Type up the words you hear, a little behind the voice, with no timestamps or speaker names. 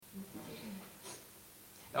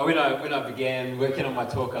When I began working on my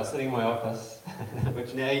talk, I was sitting in my office,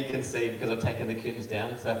 which now you can see because I've taken the curtains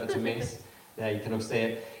down, so if it's a mess, now you can all see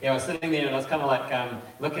it. Yeah, I was sitting there and I was kind of like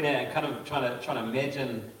looking at it and kind of trying to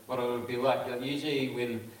imagine what it would be like. Usually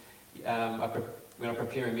when I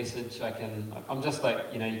prepare a message, I'm just like,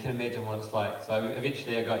 you can imagine what it's like. So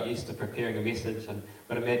eventually I got used to preparing a message and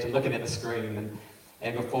would imagine looking at the screen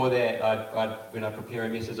and before that, when I prepare a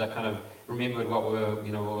message, I kind of remembered what we were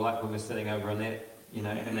like when we were sitting over on that, in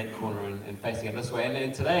that corner and facing it this way.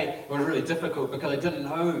 And today it was really difficult because I didn't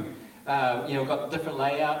know, got different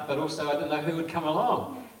layout, but also I didn't know who would come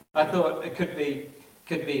along. I thought it could be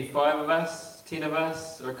 5 of us, 10 of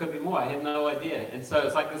us, or it could be more. I had no idea. And so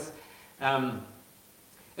it's like this,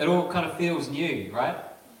 it all kind of feels new, right?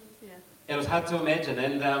 Yeah. It was hard to imagine.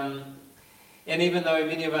 And even though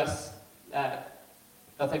many of us, I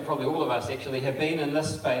think probably all of us actually have been in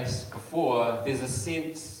this space before, there's a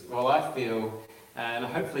sense, well, I feel, and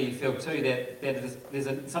hopefully you feel too, that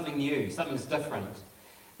there's something new, something's different.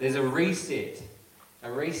 There's a reset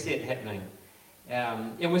happening.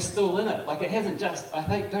 And we're still in it. Like it hasn't just,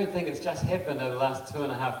 don't think it's just happened over the last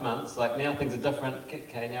 2.5 months. Like now things are different,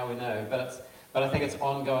 okay, now we know. But I think it's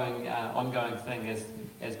ongoing thing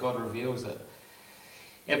as God reveals it.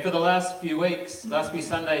 And for the last few weeks, last few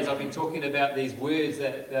Sundays, I've been talking about these words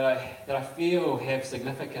that I feel have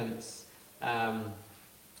significance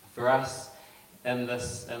for us in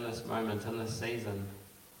this moment, in this season.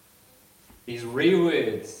 These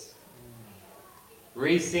words,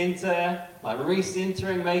 recenter, like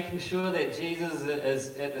recentering, making sure that Jesus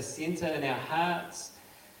is at the center in our hearts.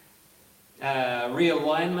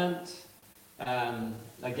 Realignment.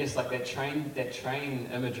 I guess like that train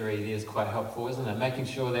imagery there is quite helpful, isn't it? Making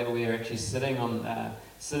sure that we're actually sitting on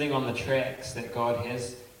the tracks that God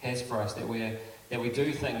has for us, that we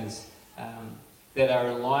do things that are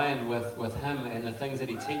aligned with Him and the things that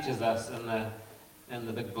He teaches us in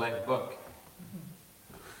the big black book.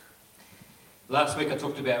 Last week I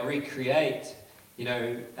talked about recreate,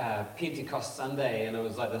 Pentecost Sunday, and it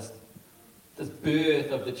was like this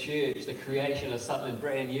birth of the church, the creation of something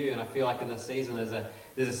brand new, and I feel like in this season there's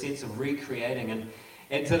a sense of recreating,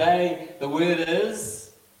 and today the word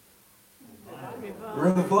is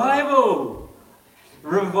revival,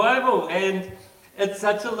 and it's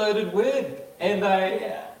such a loaded word, and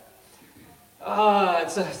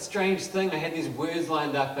it's a strange thing. I had these words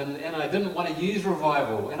lined up, and I didn't want to use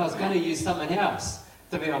revival, and I was going to use something else,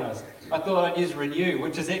 to be honest. I thought I'd use renew,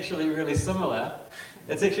 which is actually really similar.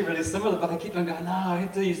 It's actually really similar, but I keep on going, no, I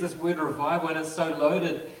have to use this word revival, and it's so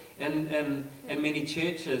loaded in many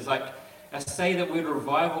churches. Like, I say that word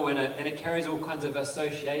revival, and it carries all kinds of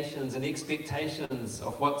associations and expectations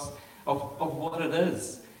of what it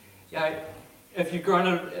is. If you've grown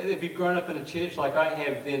up in a church like I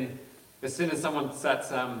have, then as soon as someone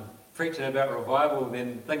starts preaching about revival,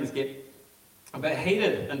 then things get a bit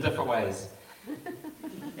heated in different ways.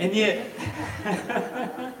 And yet,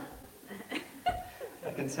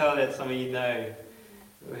 I can tell that some of you know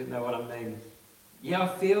what I mean. Yeah, I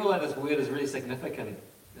feel like this word is really significant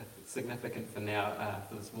for now,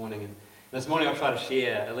 for this morning. And this morning I'll try to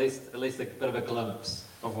share at least a bit of a glimpse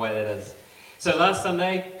of what that is. So last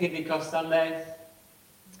Sunday, Pentecost Sunday,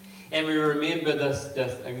 and we remember this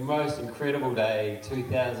most incredible day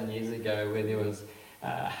 2,000 years ago where there was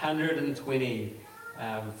 120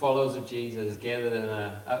 followers of Jesus gathered in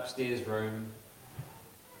an upstairs room.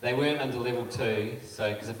 They weren't under level 2,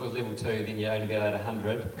 so because if it was level 2, then you'd only be allowed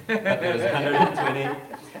 100. But there was 120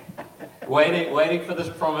 waiting for this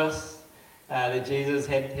promise that Jesus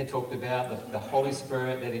had talked about, the Holy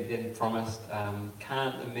Spirit that he promised.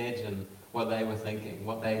 Can't imagine what they were thinking,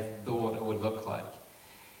 what they thought it would look like.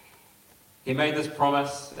 He made this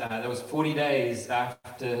promise. That was 40 days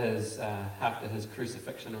after his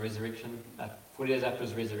crucifixion and resurrection. 40 days after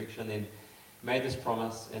his resurrection, then made this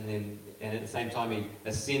promise, and at the same time he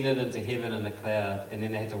ascended into heaven in the cloud, and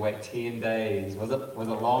then they had to wait 10 days. Was it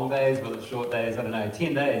long days? Was it short days? I don't know.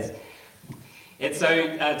 10 days. And so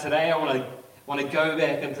today I want to go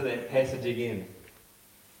back into that passage again.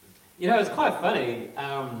 It's quite funny.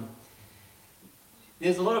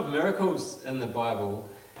 There's a lot of miracles in the Bible,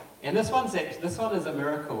 and this one is a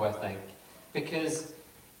miracle, I think, because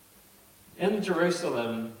in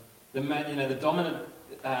Jerusalem, the dominant.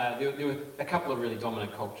 There were a couple of really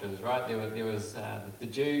dominant cultures, right? There was the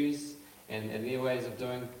Jews and their ways of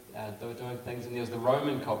doing things, and there was the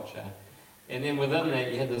Roman culture. And then within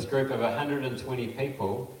that, you had this group of 120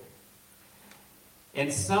 people.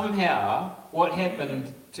 And somehow, what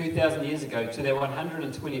happened 2,000 years ago to that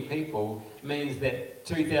 120 people means that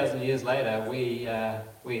 2,000 years later,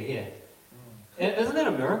 we're here. Isn't that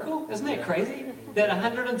a miracle? Isn't that crazy? that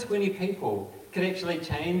 120 people could actually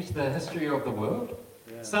change the history of the world?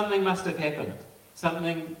 Yeah. Something must have happened.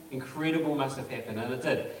 Something incredible must have happened, and it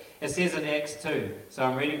did. It says in Acts 2, so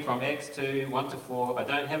I'm reading from Acts 2, 1-4. I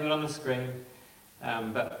don't have it on the screen,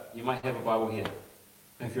 but you might have a Bible here,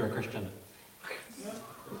 if you're a Christian.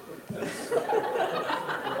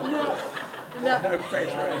 No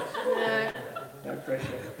pressure. No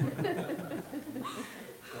pressure.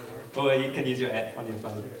 Or you can use your app on your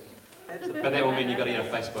phone. But that will mean you've got to get a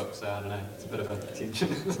Facebook, so I don't know, it's a bit of a tension.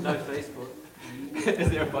 No Facebook.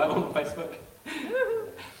 Is there a Bible on Facebook?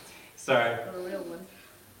 Sorry. A real one.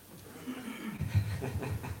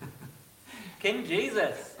 King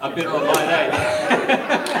Jesus. I'm better online,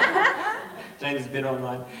 eh? James is better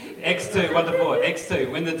online. Acts 2, 1-4. Acts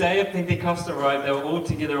 2. When the day of Pentecost arrived, they were all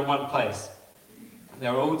together in one place. They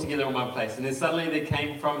were all together in one place. And then suddenly there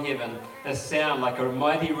came from heaven a sound like a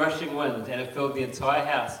mighty rushing wind, and it filled the entire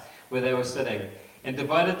house where they were sitting. And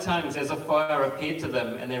divided tongues as a fire appeared to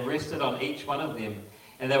them, and they rested on each one of them.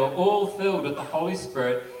 And they were all filled with the Holy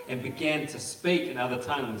Spirit and began to speak in other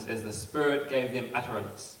tongues as the Spirit gave them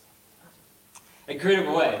utterance.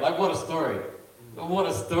 Incredible way. Like, what a story. What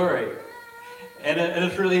a story. And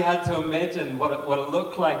it's really hard to imagine what it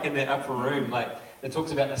looked like in that upper room. Like, it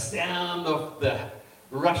talks about the sound of the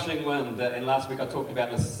rushing wind. And last week I talked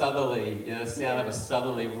about the southerly, the sound of a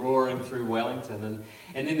southerly roaring through Wellington.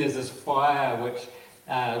 And then there's this fire which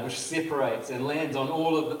separates and lands on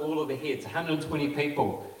all of the heads, 120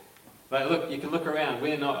 people. Like, look, you can look around.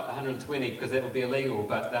 We're not 120 because that would be illegal,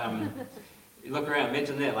 but you look around,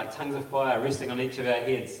 imagine that, like tongues of fire resting on each of our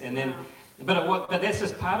heads. And then, but that's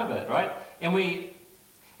just part of it, right? And we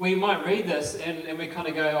might read this and we kind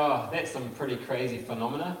of go, oh, that's some pretty crazy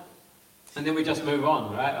phenomena. And then we just move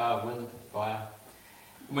on, right? Oh, wind, fire.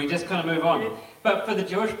 And we just kind of move on. But for the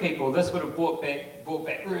Jewish people, this would have brought back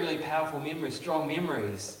really powerful memories, strong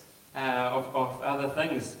memories of other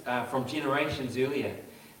things from generations earlier.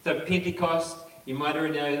 So Pentecost, you might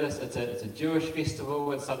already know this, it's a Jewish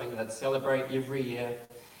festival. It's something that's celebrated every year.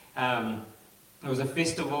 It was a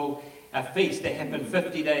festival, a feast that happened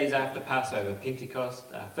 50 days after Passover. Pentecost,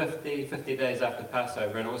 50 days after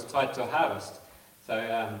Passover, and it was tied to a harvest.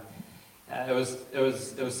 So it was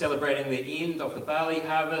celebrating the end of the barley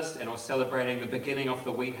harvest, and it was celebrating the beginning of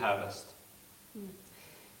the wheat harvest.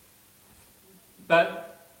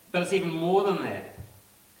 But it's even more than that.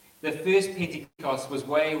 The first Pentecost was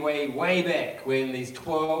way, way, way back when these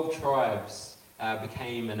 12 tribes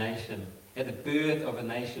became a nation, at the birth of a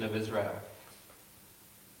nation of Israel.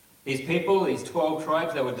 These people, these 12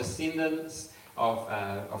 tribes, they were descendants of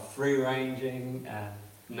free-ranging,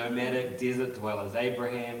 nomadic desert dwellers,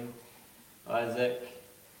 Abraham, Isaac,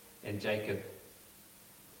 and Jacob.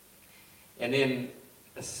 And then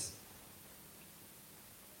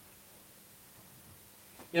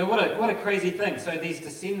what a crazy thing. So these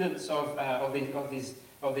descendants of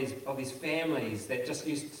these families that just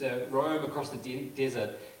used to roam across the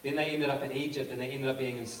desert, then they ended up in Egypt and they ended up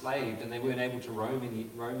being enslaved and they weren't able to roam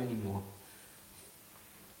anymore.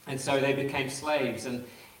 And so they became slaves and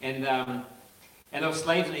they were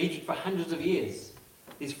slaves in Egypt for hundreds of years.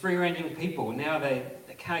 These free-ranging people, now they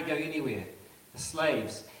can't go anywhere. They're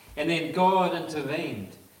slaves. And then God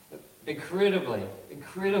intervened incredibly,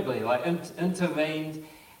 intervened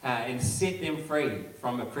and set them free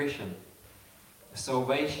from oppression,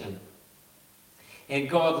 salvation. And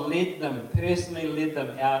God personally led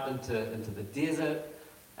them out into the desert,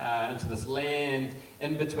 into this land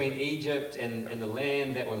in between Egypt and the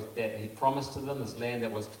land that He promised to them, this land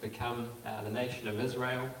that was to become the nation of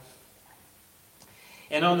Israel.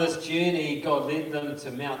 And on this journey, God led them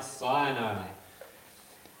to Mount Sinai,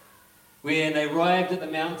 where they arrived at the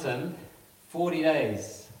mountain 40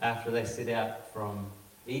 days after they set out from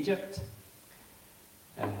Egypt.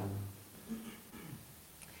 And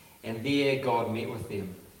there God met with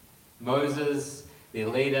them. Moses, their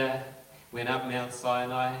leader, went up Mount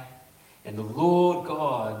Sinai, and the Lord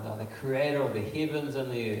God, the creator of the heavens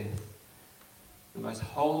and the earth, the most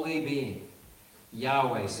holy being,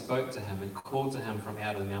 Yahweh, spoke to him and called to him from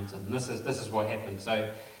out of the mountain. And this is what happened.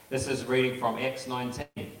 So this is reading from Acts 19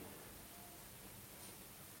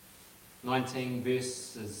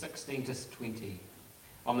 verses 16 to 20.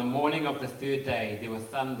 On the morning of the third day, there were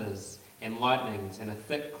thunders and lightnings and a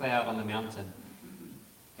thick cloud on the mountain,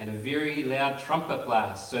 and a very loud trumpet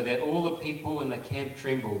blast, so that all the people in the camp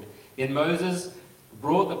trembled. Then Moses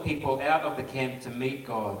brought the people out of the camp to meet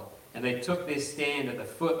God, and they took their stand at the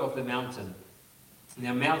foot of the mountain.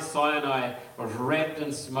 Now Mount Sinai was wrapped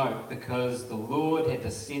in smoke because the Lord had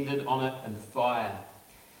descended on it in fire.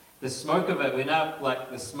 The smoke of it went up like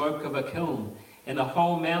the smoke of a kiln, and the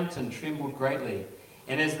whole mountain trembled greatly.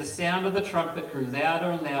 And as the sound of the trumpet grew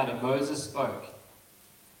louder and louder, Moses spoke,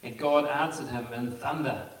 and God answered him in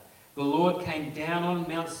thunder. The Lord came down on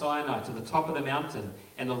Mount Sinai to the top of the mountain,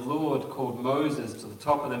 and the Lord called Moses to the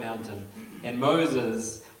top of the mountain, and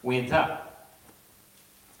Moses went up.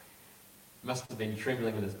 Must have been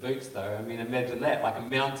trembling in his boots, though. I mean, imagine that, like a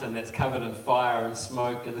mountain that's covered in fire and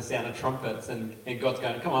smoke and the sound of trumpets, and God's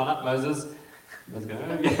going, come on up, Moses. Moses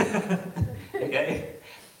going, okay.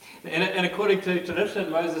 And according to tradition,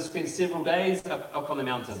 Moses spent several days up on the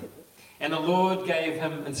mountain. And the Lord gave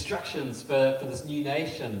him instructions for this new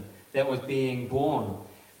nation that was being born.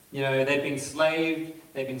 You know, they'd been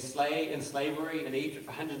in slavery in Egypt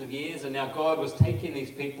for hundreds of years, and now God was taking these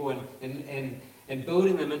people and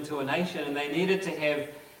building them into a nation, and they needed to have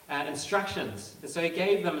instructions. And so he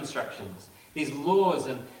gave them instructions, these laws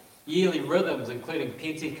and yearly rhythms, including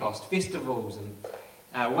Pentecost, festivals,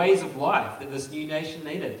 and ways of life that this new nation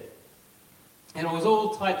needed. And it was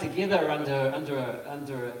all tied together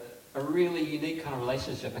under a really unique kind of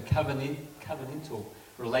relationship, a covenantal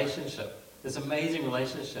relationship, this amazing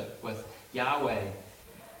relationship with Yahweh,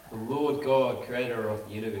 the Lord God, creator of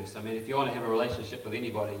the universe. I mean, if you want to have a relationship with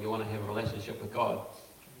anybody, you want to have a relationship with God.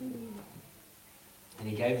 And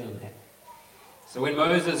he gave them that. So when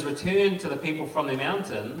Moses returned to the people from the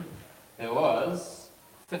mountain, it was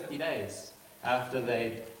 50 days after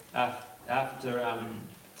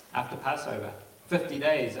Passover. 50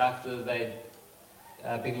 days after they'd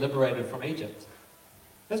been liberated from Egypt.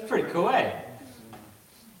 That's pretty cool, eh?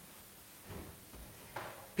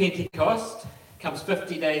 Pentecost comes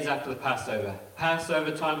 50 days after the Passover.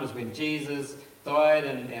 Passover time was when Jesus died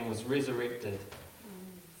and was resurrected.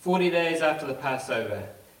 40 days after the Passover,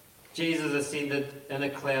 Jesus ascended in a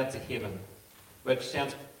cloud to heaven, which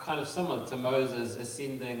sounds kind of similar to Moses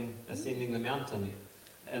ascending the mountain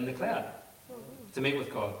in the cloud to meet with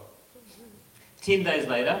God. 10 days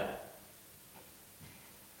later,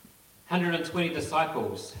 120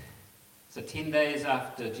 disciples. So 10 days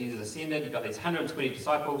after Jesus ascended, you've got these 120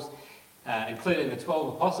 disciples, including the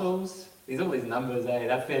 12 apostles. All these numbers, eh?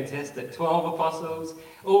 They're fantastic. 12 apostles,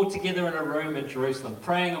 all together in a room in Jerusalem,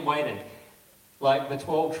 praying and waiting. Like the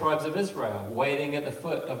 12 tribes of Israel, waiting at the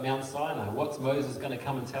foot of Mount Sinai. What's Moses going to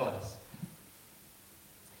come and tell us?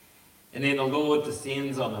 And then the Lord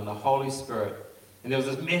descends on them, the Holy Spirit. And there was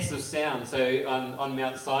this massive sound. So on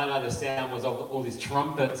Mount Sinai, the sound was of all these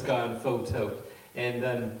trumpets going full tilt. And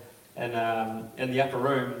then in the upper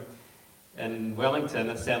room in Wellington,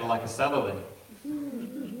 it sounded like a southerly.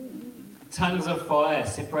 Tongues of fire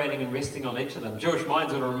separating and resting on each of them. Jewish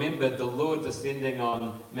minds would have remembered the Lord descending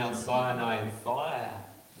on Mount Sinai in fire.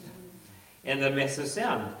 And the massive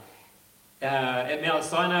sound. At Mount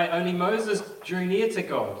Sinai, only Moses drew near to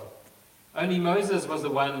God. Only Moses was the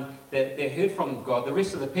one that heard from God. The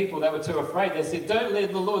rest of the people, they were too afraid. They said, don't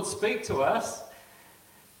let the Lord speak to us.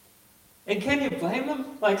 And can you blame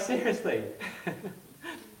them? Like, seriously.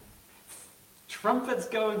 Trumpets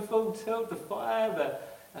going full tilt, the fire,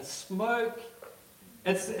 the smoke,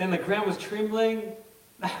 and the ground was trembling.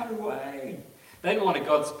 No way. They didn't want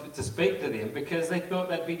God to speak to them because they thought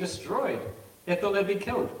they'd be destroyed. They thought they'd be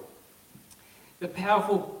killed. The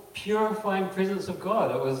powerful, purifying presence of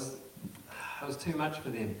God, it was too much for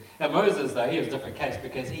them. Now Moses, though, he was a different case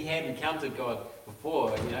because he had encountered God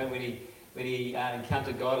before. You know, when he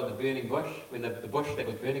encountered God in the burning bush, when the bush that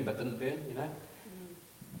was burning but didn't burn. You know.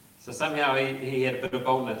 So somehow he had a bit of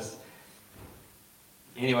boldness.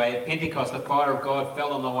 Anyway, at Pentecost, the fire of God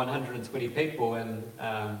fell on the 120 people, and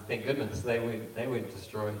thank goodness they weren't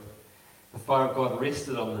destroyed. The fire of God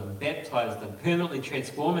rested on them, baptized them, permanently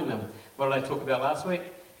transforming them. What did I talk about last week?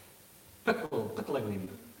 Pickling them.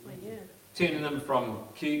 Well, yeah. Turning them from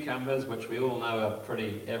cucumbers, which we all know are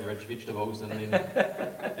pretty average vegetables, and then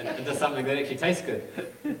into something that actually tastes good.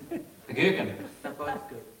 A gherkin. That both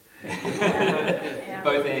good. Yeah.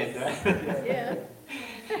 Both ends, right? Yeah.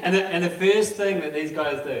 And the first thing that these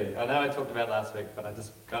guys do, I know I talked about last week, but I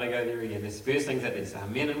just got to go there again. The first things that these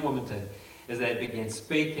men and women did is they began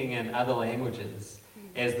speaking in other languages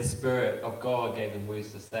as the Spirit of God gave them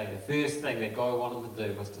words to say. The first thing that God wanted to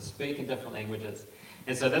do was to speak in different languages.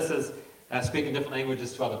 And so this is speaking different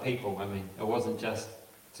languages to other people. I mean, it wasn't just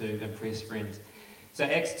to impress friends. So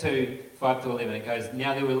Acts 2, 5 to 11, it goes,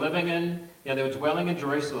 Now they were dwelling in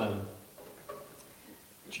Jerusalem,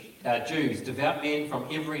 Jews, devout men from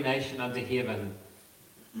every nation under heaven.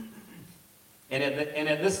 And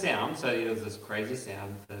at this sound, so there was this crazy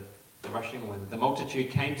sound, the rushing wind, the multitude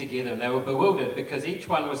came together and they were bewildered because each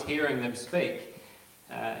one was hearing them speak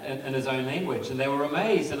in his own language. And they were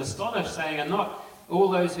amazed and astonished, saying, Are not all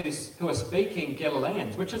those who are speaking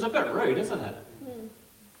Galileans? Which is a bit rude, isn't it?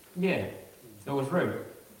 Yeah, it was rude.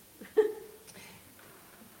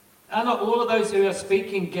 Are not all of those who are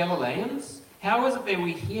speaking Galileans? How is it that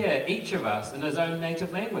we hear, each of us, in his own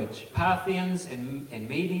native language? Parthians and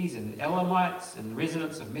Medes and Elamites and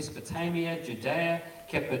residents of Mesopotamia, Judea,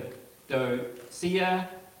 Cappadocia,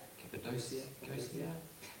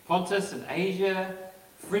 Pontus and Asia,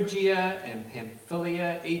 Phrygia and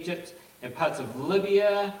Pamphylia, Egypt, and parts of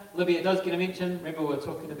Libya. Libya does get a mention. Remember we were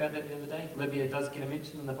talking about that the other day? Libya does get a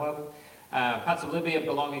mention in the Bible. Parts of Libya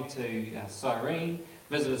belonging to Cyrene,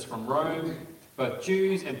 visitors from Rome, both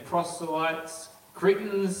Jews and proselytes,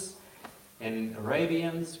 Cretans and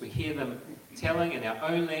Arabians. We hear them telling in our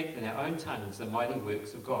own tongues, the mighty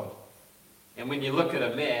works of God. And when you look at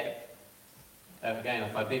a map, again,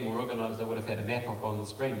 if I'd been more organised, I would have had a map up on the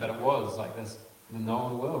screen, but it was like this in the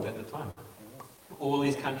known world at the time. All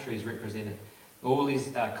these countries represented, all these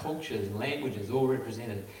cultures and languages all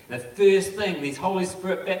represented. And the first thing these Holy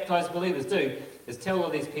Spirit baptized believers do is tell all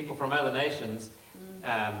these people from other nations,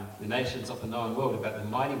 the nations of the known world, about the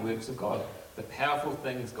mighty works of God, the powerful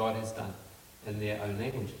things God has done in their own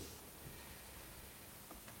languages.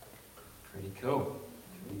 Pretty cool.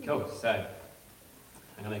 Pretty cool. So,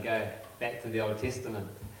 I'm going to go back to the Old Testament.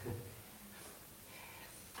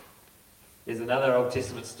 There's another Old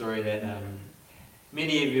Testament story that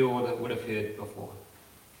many of you would have heard before.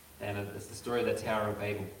 And it's the story of the Tower of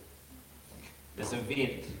Babel. This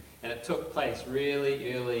event, and it took place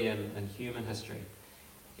really early in human history.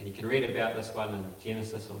 And you can read about this one in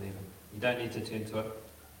Genesis 11. You don't need to turn to it,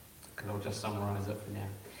 because I'll just summarize it for now.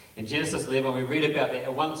 In Genesis 11, we read about that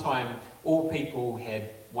at one time, all people had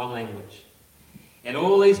one language. And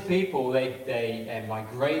all these people, they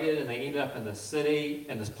migrated and they ended up in the city,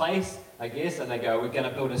 in this place, I guess, and they go, we're going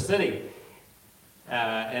to build a city.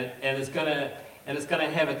 And it's going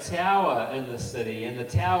to have a tower in the city, and the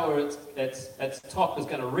tower, its top is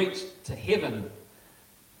going to reach to heaven.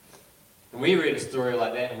 And we read a story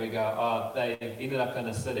like that and we go, oh, they ended up in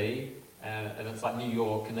a city, and it's like New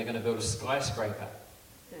York, and they're going to build a skyscraper.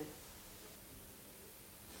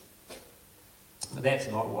 But that's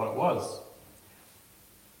not what it was.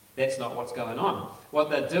 That's not what's going on. What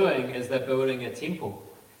they're doing is they're building a temple,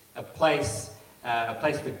 a place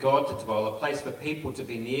for God to dwell, a place for people to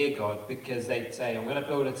be near God, because they'd say, I'm going to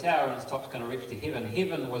build a tower and its top's going to reach to heaven.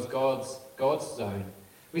 Heaven was God's zone.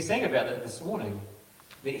 We sang about that this morning.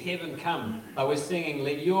 Let heaven come. We're singing,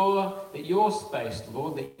 let your space,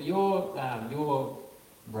 Lord, let your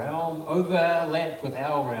realm overlap with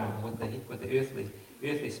our realm, with the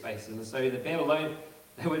earthly spaces. And so they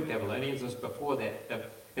weren't Babylonians, it was before that.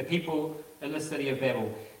 The people in the city of Babel,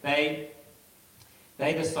 they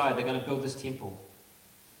decide they're going to build this temple.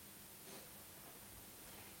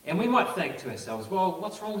 And we might think to ourselves, well,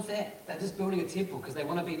 what's wrong with that? They're just building a temple because they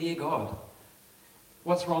want to be near God.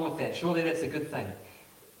 What's wrong with that? Surely that's a good thing.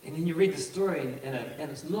 And then you read the story and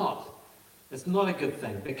it's not. It's not a good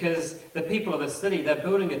thing, because the people of the city, they're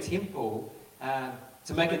building a temple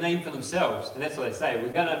to make a name for themselves. And that's what they say. We're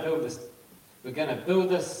going to build this city,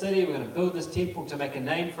 we're going to build this temple to make a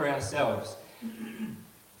name for ourselves.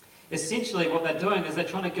 Essentially what they're doing is they're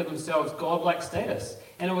trying to give themselves godlike status.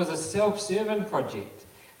 And it was a self-serving project.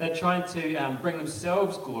 They're trying to bring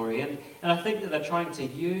themselves glory. And I think that they're trying to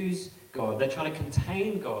use God. They're trying to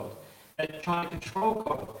contain God. They're trying to control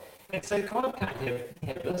God. And so God can't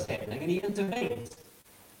have this happening, and he intervenes.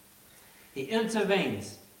 He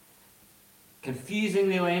intervenes, confusing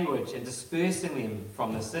their language and dispersing them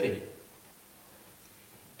from the city.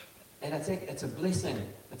 And it's a blessing.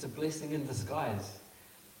 It's a blessing in disguise.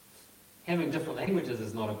 Having different languages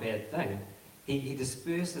is not a bad thing. He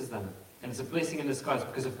disperses them, and it's a blessing in disguise,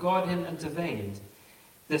 because if God hadn't intervened,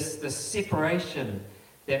 this separation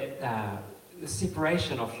the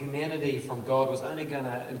separation of humanity from God was only going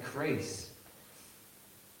to increase.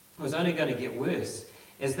 It was only going to get worse.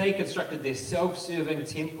 As they constructed their self-serving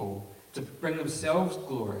temple to bring themselves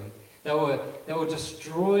glory, they were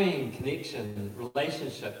destroying connection,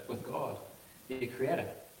 relationship with God, their Creator.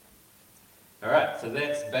 All right, so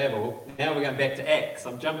that's Babel. Now we're going back to Acts.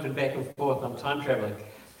 I'm jumping back and forth. I'm time traveling.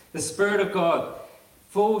 The Spirit of God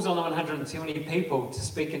falls on the 120 people to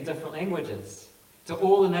speak in different languages, to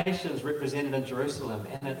all the nations represented in Jerusalem,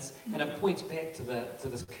 and it points back to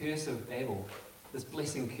this curse of Babel, this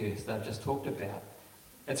blessing curse that I've just talked about.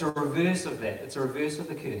 It's a reverse of that. It's a reverse of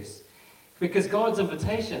the curse, because God's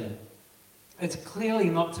invitation, it's clearly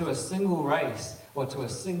not to a single race or to a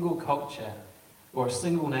single culture or a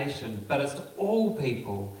single nation, but it's to all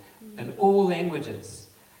people in all languages,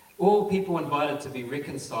 all people invited to be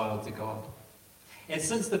reconciled to God. And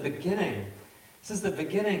since the beginning,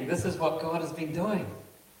 this is what God has been doing.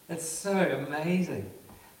 It's so amazing.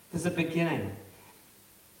 There's a beginning.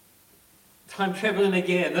 Time traveling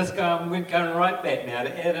again. We're going right back now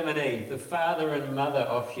to Adam and Eve, the father and mother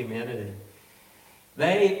of humanity.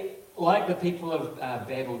 They, like the people of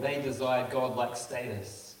Babel, they desired God-like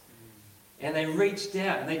status. And they reached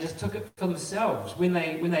out and they just took it for themselves. When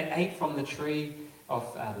they ate from the tree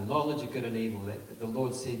of the knowledge of good and evil, that the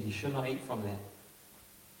Lord said, you should not eat from that.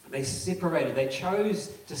 They separated. They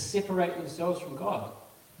chose to separate themselves from God.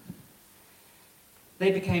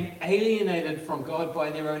 They became alienated from God by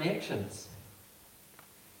their own actions.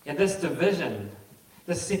 And this division,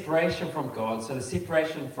 this separation from God, so the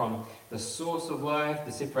separation from the source of life,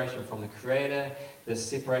 the separation from the Creator, the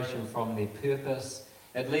separation from their purpose,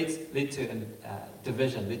 it led to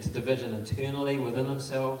division internally within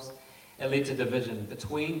themselves. It led to division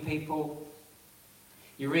between people.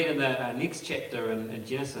 You read in the next chapter in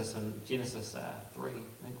Genesis 3, I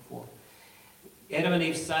think 4, Adam and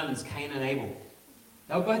Eve's sons, Cain and Abel.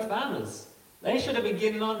 They were both farmers. They should have been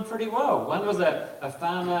getting on pretty well. One was a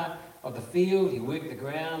farmer of the field. He worked the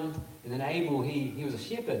ground. And then Abel, he was a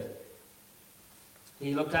shepherd.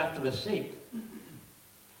 He looked after the sheep.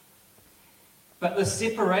 But the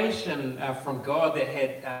separation from God that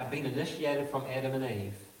had been initiated from Adam and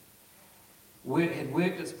Eve had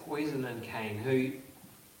worked its poison in Cain, who,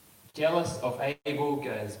 jealous of Abel,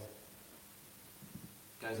 goes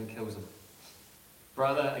and kills him.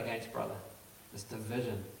 Brother against brother. This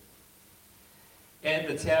division. At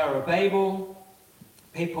the Tower of Babel,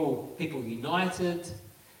 people united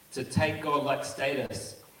to take God-like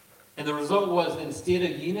status. And the result was, instead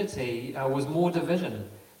of unity, was more division,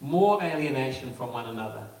 more alienation from one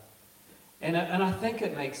another. And I think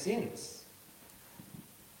it makes sense.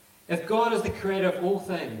 If God is the creator of all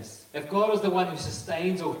things, if God is the one who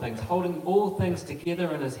sustains all things, holding all things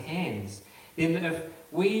together in his hands, then if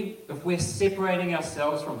we're separating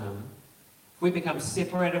ourselves from him, if we become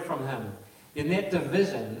separated from him, then that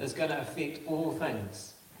division is going to affect all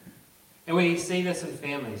things. And we see this in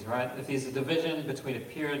families, right? If there's a division between a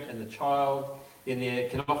parent and the child, then there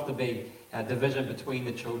can often be a division between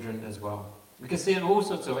the children as well. We can see it all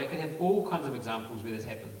sorts of, we can have all kinds of examples where this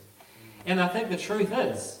happens. And I think the truth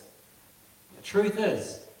is,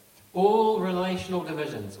 all relational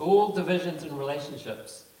divisions, all divisions in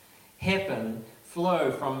relationships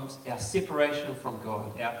flow from our separation from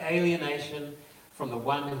God, our alienation from the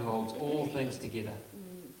one who holds all things together.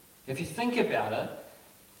 If you think about it,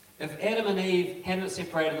 if Adam and Eve hadn't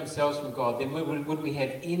separated themselves from God, then would we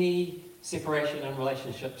have any separation in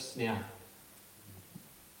relationships now?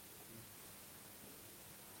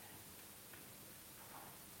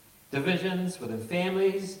 Divisions within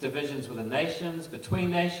families, divisions within nations,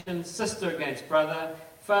 between nations, sister against brother,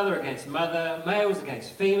 father against mother, males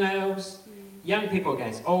against females, young people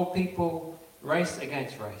against old people, race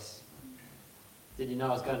against race. Did you know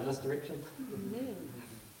I was going in this direction?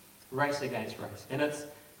 Race against race. And it's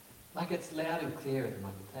loud and clear at the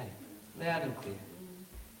moment, eh? Loud and clear.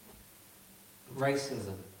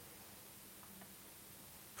 Racism.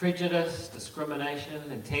 Prejudice, discrimination,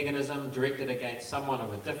 antagonism directed against someone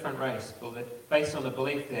of a different race, based on the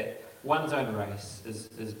belief that one's own race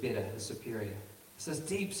is better, is superior. It's this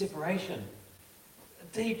deep separation. A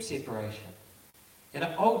deep separation. And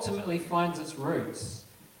it ultimately finds its roots,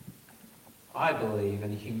 I believe,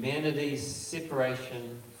 in humanity's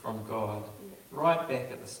separation from God, right back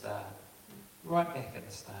at the start. Right back at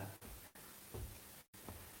the start.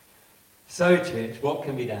 So, church, what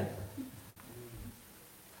can be done?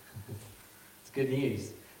 It's good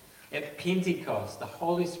news. At Pentecost, the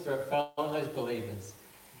Holy Spirit fell on those believers,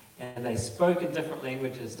 and they spoke in different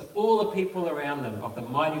languages to all the people around them of the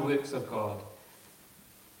mighty works of God.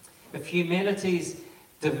 If humanity's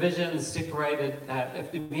divisions separated,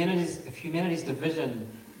 if humanity's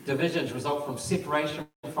divisions result from separation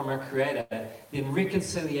from our Creator, then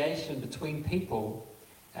reconciliation between people,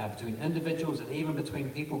 between individuals and even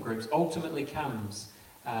between people groups, ultimately comes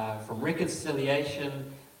from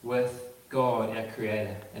reconciliation with God, our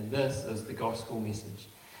Creator. And this is the gospel message.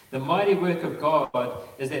 The mighty work of God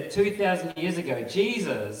is that 2,000 years ago,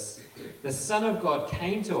 Jesus, the Son of God,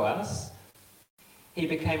 came to us. He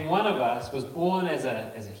became one of us, was born as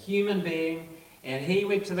a human being, and he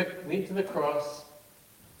went to the cross.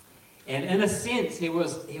 And in a sense, he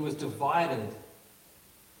was divided.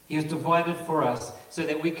 He was divided for us so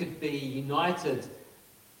that we could be united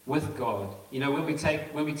with God. You know, when we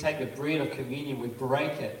take the bread of communion, we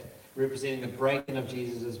break it, representing the breaking of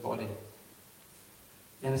Jesus' body.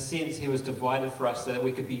 In a sense, he was divided for us so that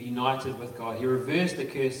we could be united with God. He reversed the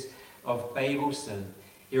curse of Babel's sin.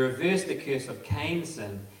 He reversed the curse of Cain's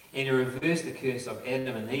sin. And he reversed the curse of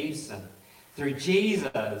Adam and Eve's sin. Through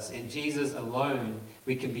Jesus and Jesus alone,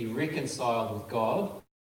 we can be reconciled with God.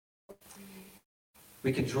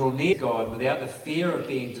 We can draw near God without the fear of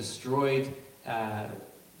being destroyed.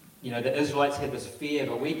 The Israelites had this fear,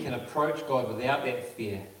 but we can approach God without that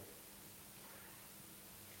fear.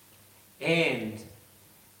 And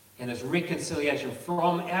this reconciliation,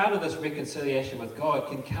 out of this reconciliation with God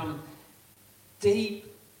can come deep,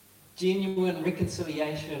 genuine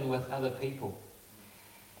reconciliation with other people.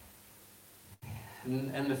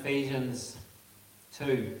 In Ephesians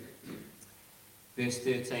 2, verse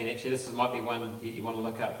 13, actually this might be one you want to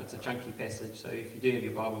look up. It's a chunky passage, so if you do have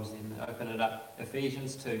your Bibles, then open it up.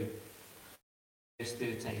 Ephesians 2, verse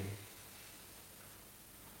 13.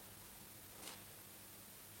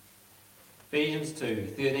 Ephesians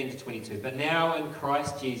 2, 13 to 22. But now in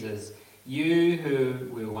Christ Jesus, you who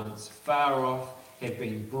were once far off have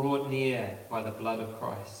been brought near by the blood of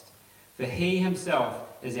Christ. For he himself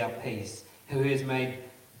is our peace, who has made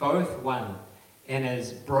both one, and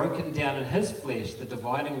has broken down in his flesh the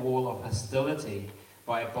dividing wall of hostility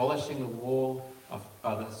by abolishing the law of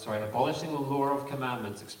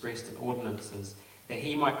commandments expressed in ordinances, that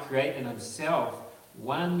he might create in himself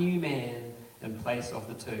one new man in place of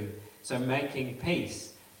the two, so making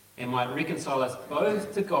peace, and might reconcile us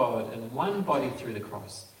both to God in one body through the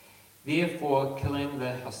cross, therefore killing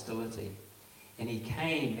the hostility. And he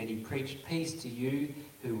came and he preached peace to you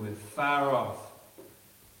who were far off,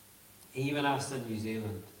 even us in New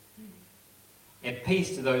Zealand, and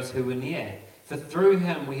peace to those who were near. For through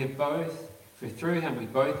him we both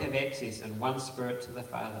have access in one spirit to the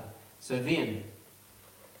Father. So then,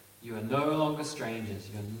 you are no longer strangers,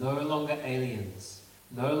 you are no longer aliens,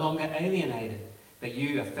 no longer alienated, but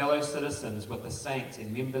you are fellow citizens with the saints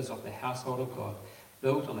and members of the household of God,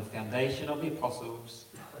 built on the foundation of the apostles,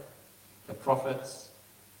 the prophets,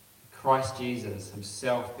 Christ Jesus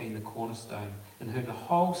himself being the cornerstone, in whom the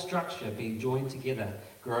whole structure being joined together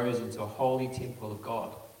grows into a holy temple of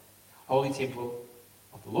God, holy temple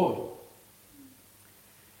of the Lord.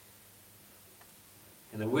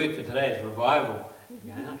 And the word for today is revival.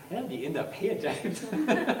 How did you end up here, James?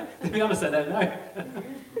 To be honest, I don't know.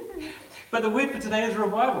 But the word for today is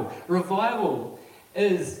revival. Revival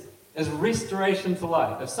is restoration to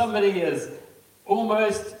life. If somebody is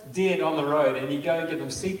almost dead on the road and you go and give them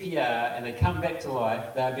CPR and they come back to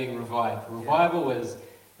life, they're being revived. Revival is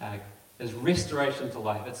restoration to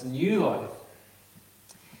life. It's new life.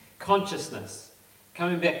 Consciousness.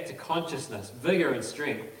 Coming back to consciousness, vigor and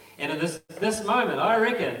strength. And in this moment, I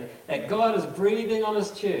reckon that God is breathing on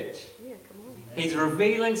his church. Yeah, come on. He's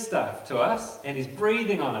revealing stuff to us and he's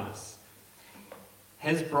breathing on us.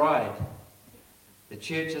 His bride. The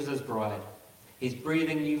church is his bride. He's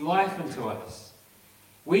breathing new life into us.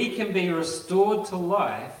 We can be restored to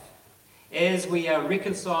life as we are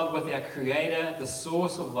reconciled with our Creator, the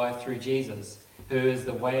source of life through Jesus, who is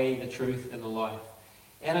the way, the truth, and the life.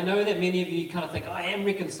 And I know that many of you kind of think, I am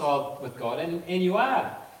reconciled with God, and you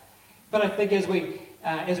are. But I think as we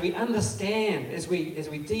understand, as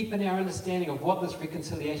we deepen our understanding of what this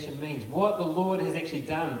reconciliation means, what the Lord has actually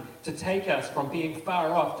done to take us from being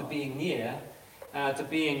far off to being near, to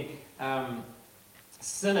being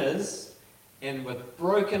sinners and with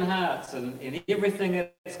broken hearts and everything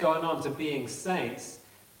that's going on, to being saints,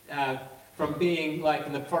 from being like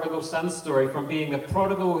in the prodigal son story, from being the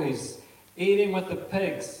prodigal who's eating with the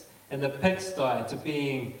pigs in the pigsty, to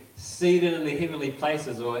being seated in the heavenly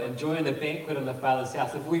places or enjoying the banquet in the Father's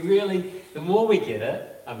house. If we really, the more we get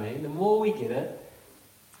it,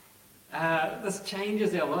 this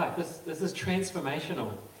changes our life. This is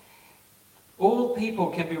transformational. All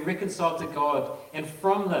people can be reconciled to God, and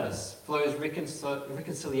from this flows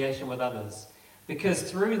reconciliation with others. Because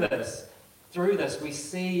through this, we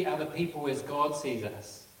see other people as God sees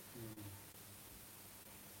us.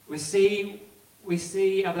 We see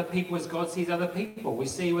other people as God sees other people. We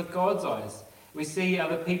see with God's eyes. We see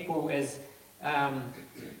other people as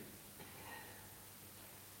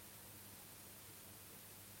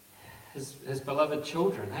his beloved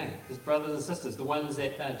children, his brothers and sisters, the ones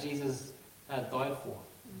that Jesus died for.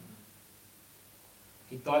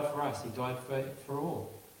 He died for us. He died for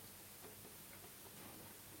all.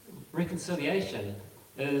 Reconciliation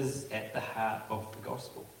is at the heart of the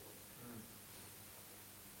gospel.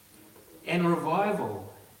 And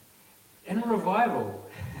revival.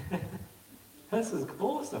 This is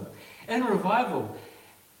awesome. And revival.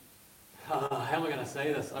 How am I going to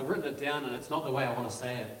say this? I've written it down and it's not the way I want to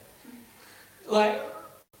say it. Like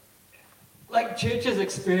churches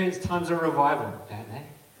experience times of revival, don't they?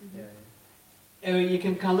 Yeah. And you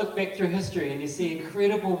can kind of look back through history and you see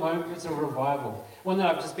incredible moments of revival. One that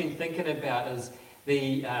I've just been thinking about is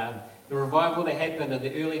the the revival that happened in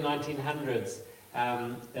the early 1900s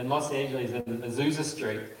in Los Angeles in Azusa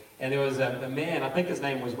Street. And there was a man, I think his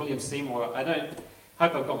name was William Seymour. I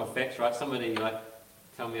hope I've got my facts right. Somebody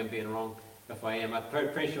tell me I'm being wrong if I am. I'm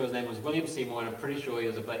pretty sure his name was William Seymour, and I'm pretty sure he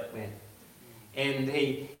was a black man. And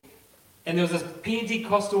there was this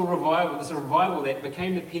Pentecostal revival, this revival that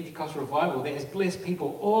became the Pentecostal revival that has blessed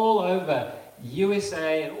people all over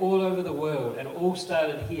USA and all over the world, and it all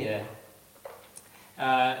started here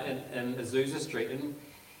in Azusa Street. And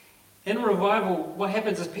in revival, what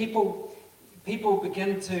happens is people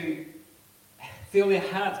begin to feel their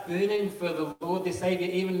hearts burning for the Lord, their Saviour,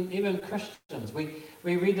 even Christians. We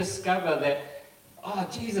rediscover that, oh,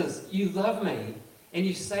 Jesus, you love me and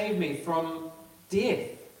you saved me from death.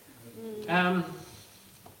 It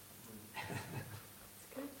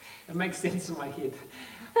makes sense in my head.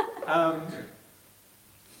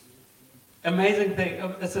 Amazing thing.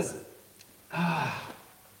 This is,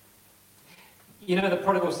 you know the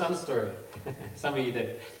prodigal son story. Some of you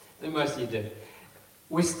did. Most of you did.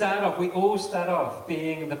 We all start off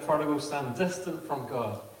being the prodigal son, distant from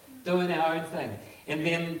God, doing our own thing. And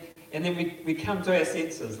then we come to our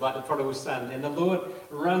senses like the prodigal son, and the Lord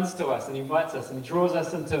runs to us and invites us and draws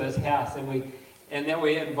us into his house, and then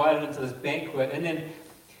we're invited into this banquet, and then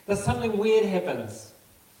there's something weird happens.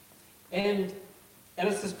 And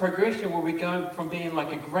it's this progression where we go from being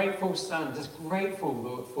like a grateful son, just grateful,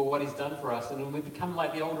 Lord, for what he's done for us, and then we become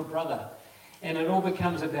like the older brother. And it all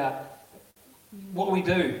becomes about what we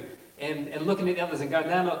do and looking at others and going,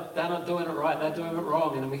 they're not doing it right, they're doing it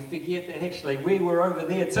wrong. And we forget that actually we were over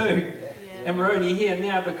there too. Yeah. And we're only here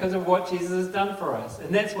now because of what Jesus has done for us.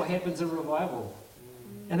 And that's what happens in revival.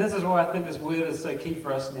 And this is why I think this word is so key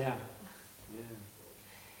for us now.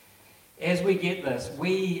 Yeah. As we get this,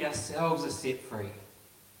 we ourselves are set free.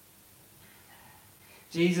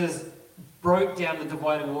 Jesus broke down the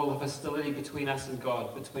dividing wall of hostility between us and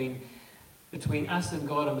God, between us and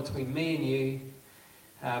God, and between me and you,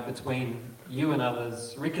 between you and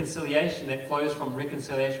others. Reconciliation that flows from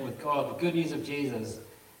reconciliation with God. The good news of Jesus.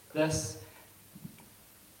 This,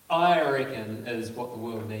 I reckon, is what the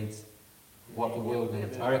world needs. What the world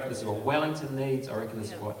needs. I reckon this is what Wellington needs. I reckon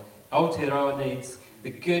this is what Aotearoa needs.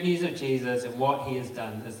 The good news of Jesus and what he has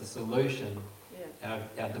done is the solution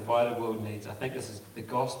our divided world needs. I think this is the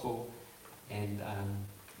gospel, and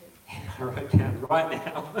I wrote down right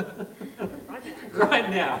now. Right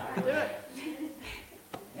now. Do it.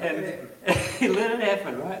 And let it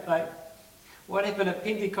happen, right? Like, what happened at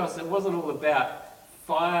Pentecost, it wasn't all about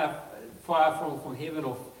fire from heaven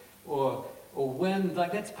or wind.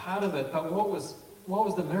 Like, that's part of it. But what was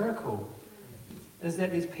the miracle? Is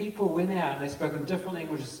that these people went out and they spoke in different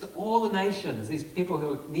languages to all the nations, these people who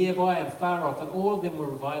were nearby and far off, and all of them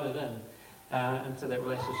were invited into that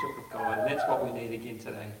relationship with God. And that's what we need again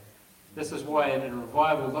today. This is why in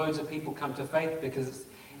revival loads of people come to faith, because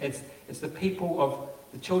it's the people of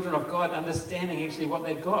the children of God understanding actually what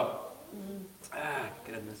they've got.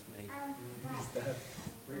 Goodness me.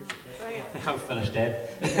 I'm finished, Dad.